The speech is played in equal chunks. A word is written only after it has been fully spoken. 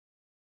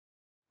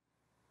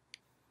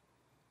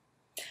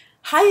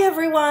Hi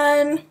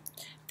everyone!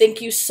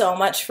 Thank you so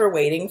much for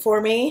waiting for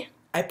me.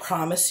 I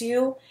promise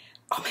you,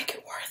 I'll make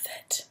it worth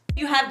it.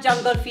 You have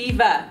jungle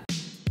fever.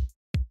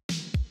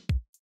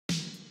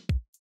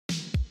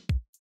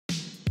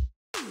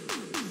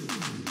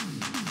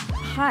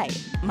 Hi,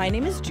 my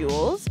name is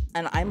Jules,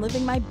 and I'm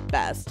living my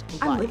best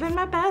life. I'm living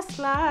my best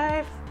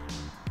life.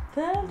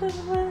 Living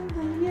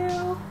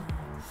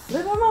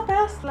my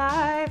best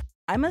life.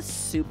 I'm a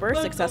super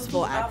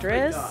successful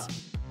actress.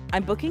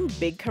 I'm booking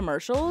big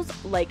commercials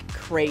like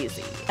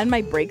crazy. And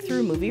my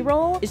breakthrough movie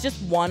role is just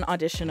one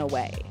audition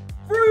away.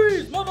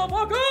 Freeze,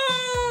 motherfucker!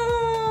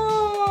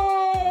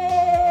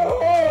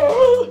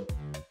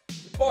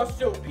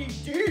 Boston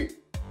PD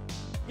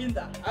in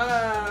the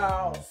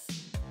house.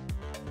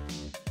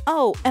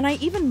 Oh, and I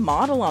even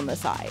model on the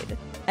side.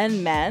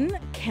 And men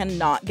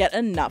cannot get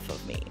enough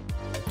of me.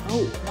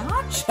 Oh,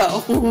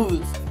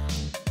 nachos!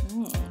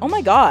 Oh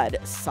my god,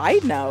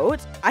 side note,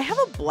 I have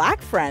a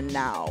black friend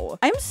now.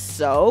 I'm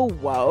so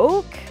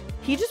woke.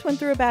 He just went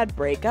through a bad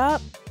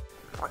breakup.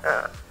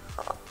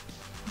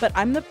 But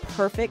I'm the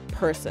perfect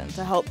person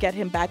to help get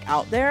him back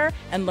out there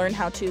and learn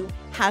how to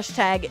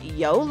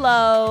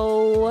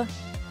 #YOLO.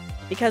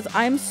 Because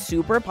I'm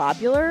super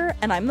popular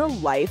and I'm the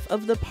life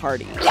of the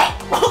party.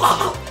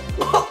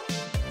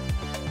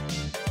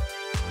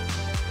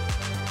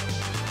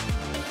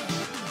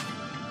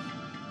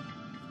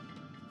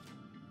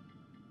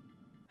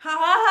 Ha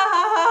ha ha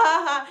ha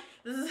ha ha!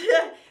 This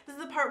is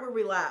the part where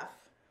we laugh.